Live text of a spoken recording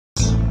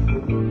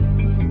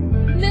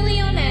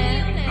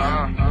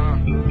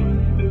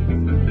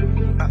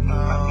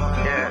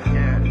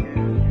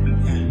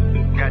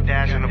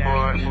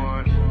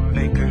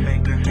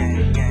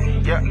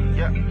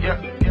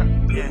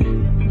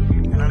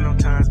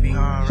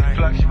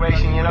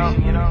fluctuation, you know.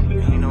 You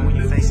know when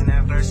you're facing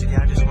adversity,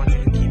 I just want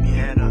you to keep your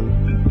head up.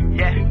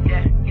 Yeah.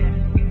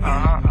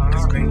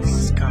 Cause greatness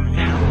is coming.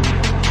 Yeah,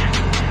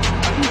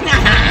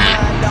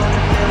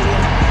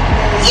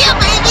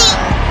 baby.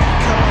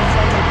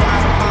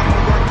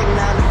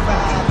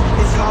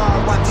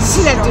 You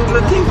see that dude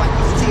looking?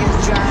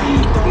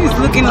 He's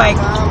looking like,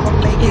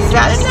 is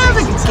that a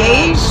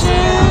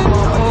navigation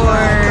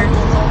or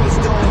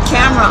a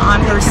camera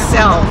on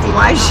herself?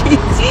 Why is she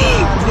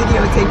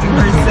videotaping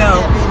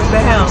herself? What the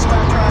hell?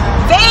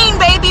 Vain,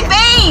 baby,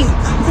 vain!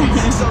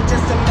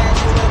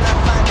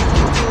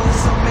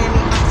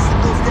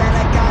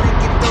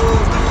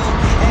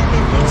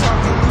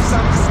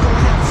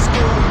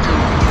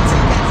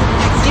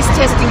 Just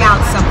testing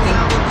out something.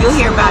 You'll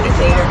hear about it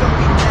later.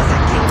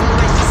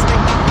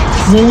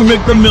 When we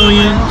make the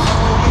millions.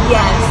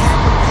 Yes,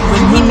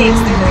 when he makes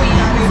the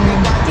millions.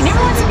 He never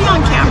wants to be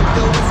on camera.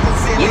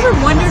 You ever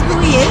wondered who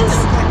he is?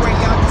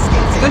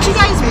 Don't you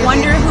guys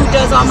wonder who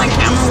does all my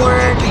camera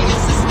work? And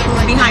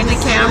who's behind the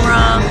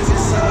camera?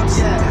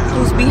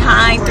 Who's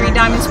behind Three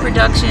Diamonds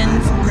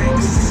Productions?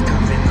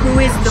 Who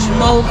is the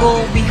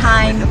mogul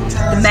behind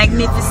the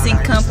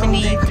magnificent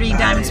company, Three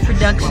Diamonds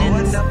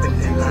Productions?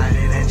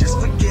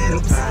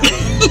 Oops.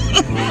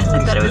 I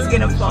thought it was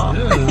gonna fall.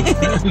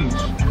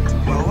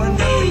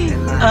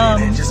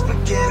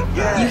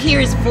 You hear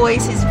his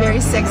voice, his very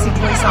sexy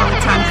voice all the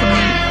time coming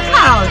in.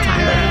 Not all the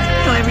time, but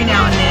you know, every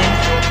now and then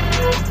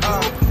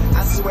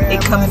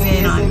it comes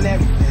in on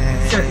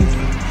certain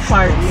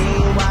parts.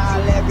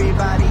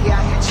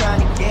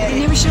 He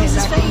never shows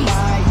his face.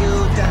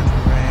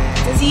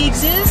 Does he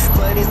exist?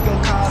 Who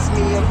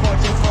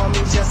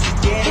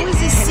is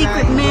this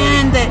secret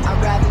man that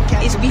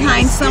is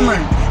behind Summer?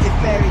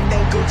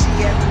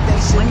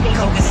 One day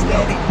you're gonna know.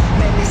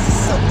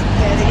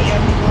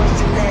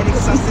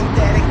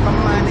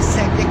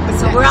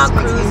 So we're out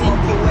cruising.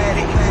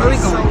 Where are we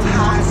going? Okay.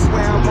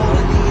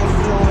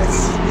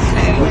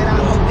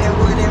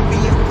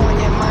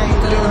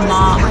 Go to the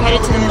mall. We're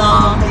headed to the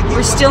mall.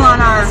 We're still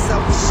on our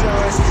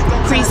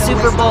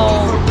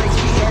pre-Superbowl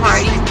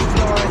party.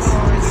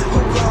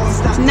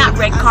 It's not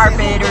red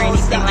carpet or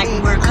anything like we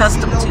were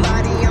accustomed to,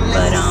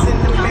 but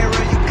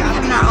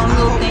having our own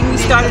little thing. We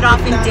started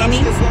off in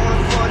Denny's.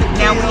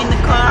 Now we're in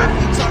the car,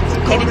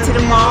 headed to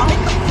the mall.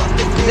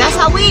 That's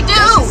how we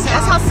do.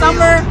 That's how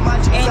Summer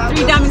and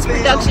Three Diamonds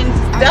Productions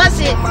does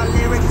it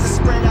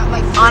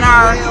on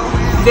our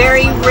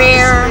very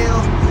rare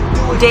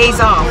days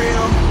off.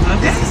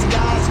 Okay.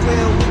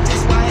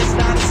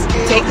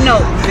 Take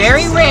note.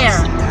 Very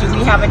rare do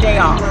we have a day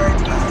off.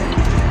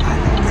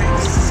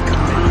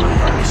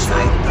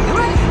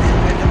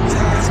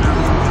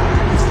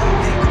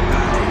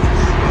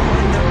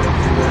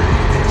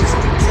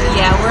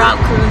 Yeah, we're out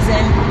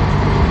cruising.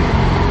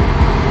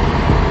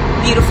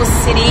 Beautiful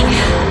city.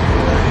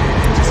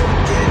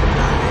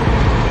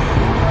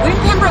 We're in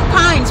Pembroke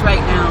Pines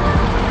right now.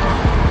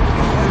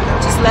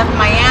 Just left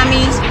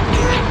Miami.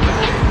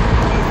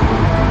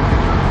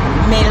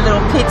 Made a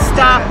little pit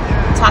stop,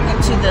 talking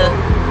to the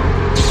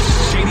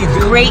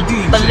great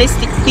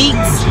Ballistic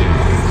Beats.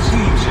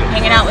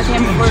 Hanging out with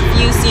him for a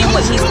few, seeing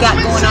what he's got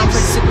going on for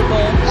the Super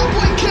Bowl.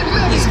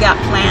 He's got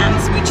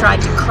plans. We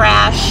tried to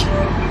crash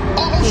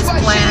his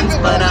plans,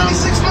 but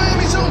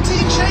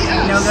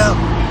no go.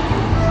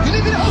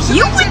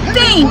 You would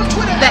think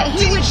that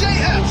he would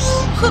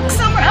hook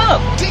Summer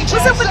up.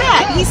 What's up with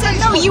that? He said,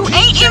 no, you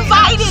ain't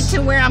invited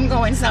to where I'm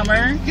going,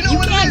 Summer. You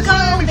can't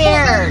go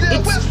there.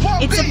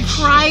 It's a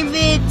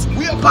private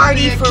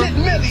party for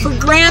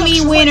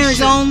Grammy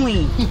winners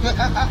only.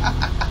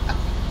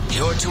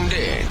 You're tuned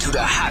in to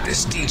the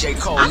hottest DJ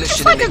coalition. I'm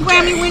just like a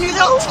Grammy winner,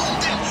 though.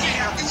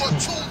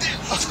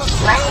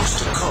 Coast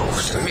to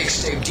coast,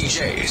 mixtape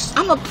DJs.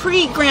 I'm a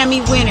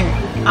pre-Grammy winner.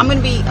 I'm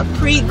gonna be a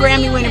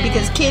pre-Grammy winner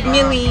because Kid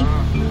Millie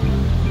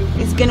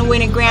is gonna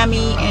win a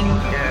Grammy, and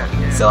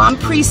so I'm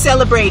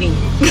pre-celebrating.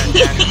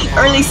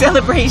 Early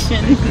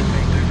celebration.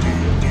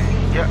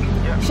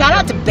 Shout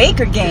out to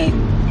Baker Gang.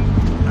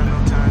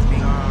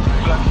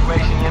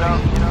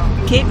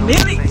 Kid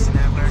Millie,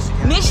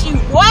 miss you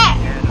what?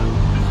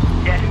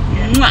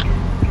 Mwah.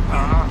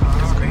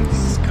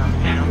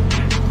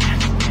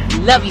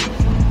 Love you.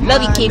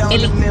 Love you, Kid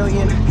Millie.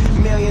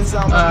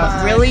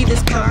 Really?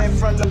 This car?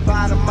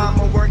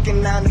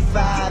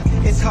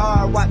 It's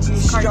hard watching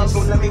you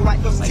struggle. Let me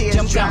wipe those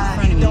tears dry.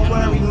 Don't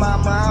worry,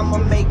 mama, I'ma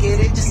make it.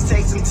 It just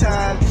takes some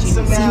time.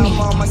 So now I'm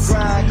on my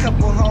grind.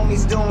 Couple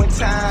homies doing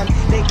time.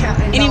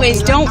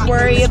 Anyways, don't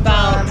worry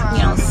about,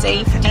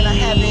 safety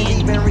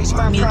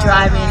and me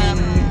driving and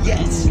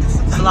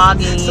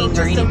vlogging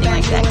or anything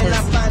like that, because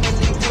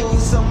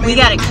we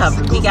got it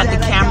covered. We got the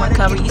camera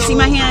covered. You see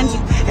my hands?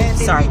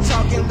 Sorry.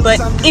 But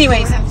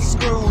anyways,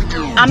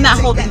 I'm not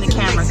holding the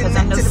camera because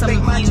I know some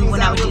of you,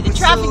 when I would do the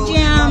traffic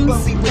jams,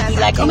 would be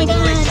like, oh my god,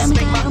 oh my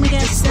god, oh my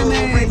god,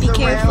 Summer, be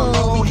careful,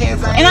 be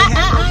careful. And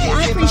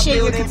I appreciate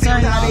your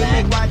concern and all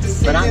that,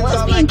 but I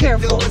was being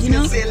careful,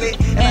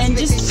 And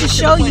just to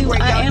show you,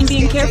 I am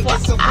being careful.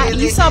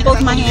 You saw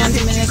both my hands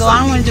a minute ago. I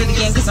don't want to do it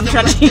again because I'm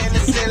trying to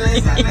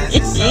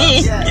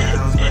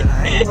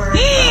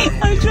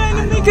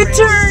Make a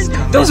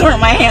turn. Those weren't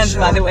my hands,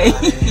 by the way.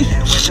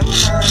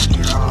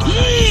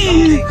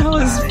 That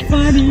was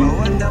funny.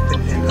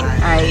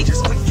 Alright.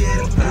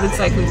 It looks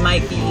like we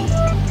might be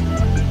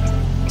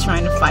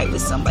trying to fight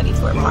with somebody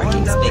for a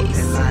parking space.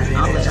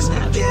 I'll let them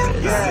have it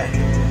because I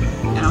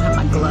don't have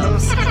my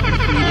gloves.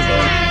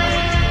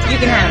 You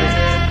can have it.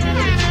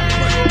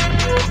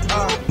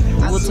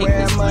 We'll take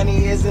this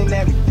money isn't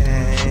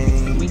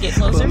everything. We get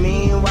closer. But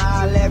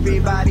meanwhile,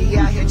 everybody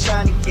out here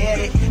trying to get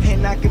it,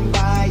 and I can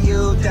buy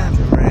you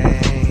diamond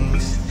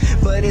rings.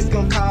 But it's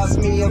gonna cost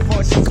me a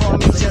fortune for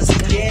me just to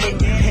get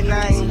it, and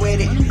I ain't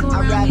with it.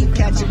 I'd rather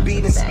catch a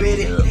beat and spit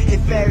it.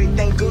 If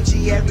everything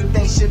Gucci,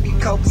 everything should be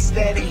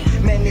copacetic.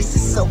 Man, this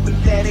is so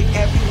pathetic.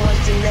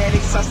 Everyone's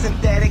genetics are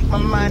synthetic. My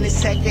mind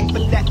is hectic,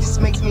 but that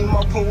just makes me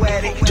more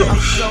poetic. I'm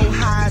so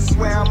high, I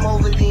swear I'm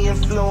over the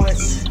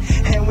influence.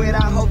 And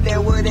without hope, there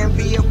wouldn't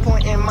be a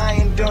point in my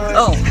endurance.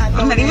 Oh,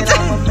 I'm not even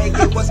I'ma make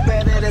it. What's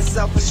better than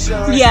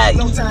self-assurance? Yeah, it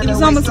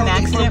was almost an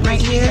accident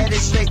right here,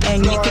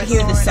 and you could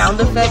hear the sound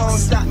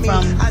effects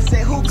from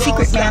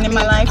Secret Man in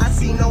My Life. I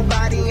see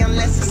nobody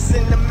unless it's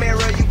in the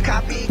mirror you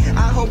copy.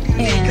 I hope you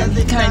and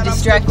it kind of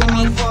distracted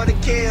me. For the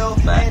kill.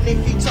 And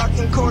if you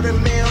talking quarter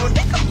mil,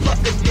 they can fuck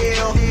the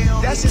deal.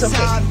 That's just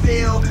how I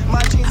feel.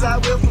 My dreams I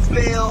will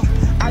fulfill.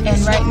 And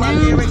right now,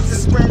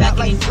 back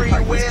into the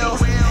parking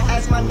space.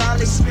 As my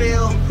knowledge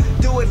spill,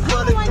 do it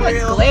for the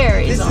thrill. What glare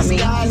is on me?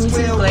 Can you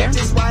see the glare?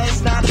 It's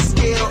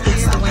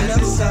the window.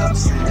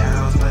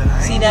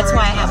 See, that's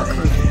why I have a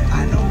crew.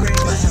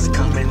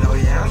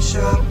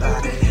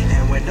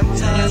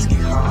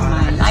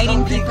 My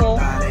lighting people.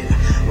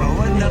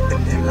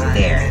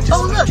 There.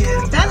 Oh look,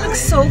 that looks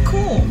so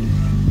cool.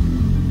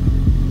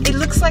 It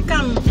looks like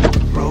I'm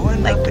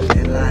like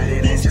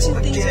these two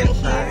things right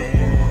here.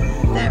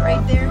 That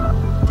right there.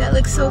 That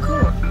looks so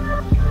cool.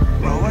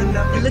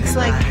 It looks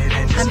like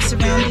I'm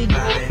surrounded,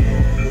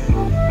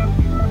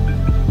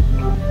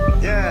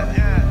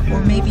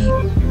 or maybe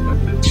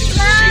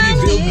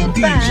blinded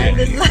by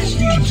the light.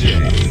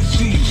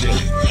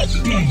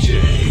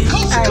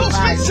 Coast to Coast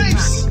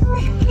Mixtapes.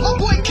 My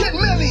boy Kid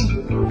Millie.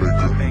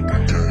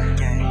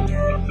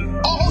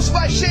 All hosted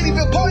by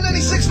Shadyville, Part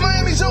 96,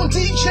 Miami's own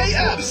DJ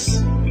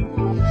Epps.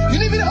 You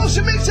need me to host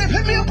your mixtape?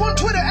 Hit me up on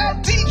Twitter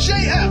at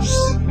DJ Epps.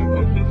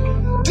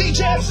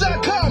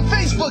 DJFs.com,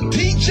 Facebook,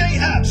 DJ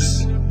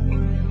Epps.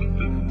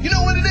 You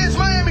know what it is,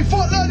 Miami,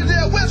 Fort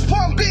Lauderdale, West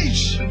Palm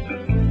Beach.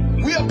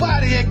 We up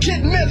out of here,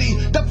 Kid Millie,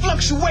 the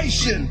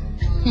fluctuation.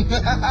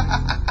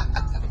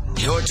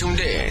 You're tuned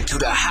in to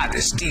the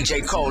hottest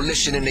DJ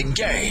coalition in the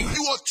game.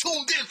 You are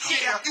tuned in,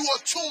 yeah, you are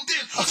tuned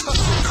in.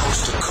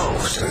 Coast to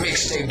Coast,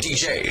 mixtape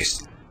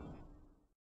DJs.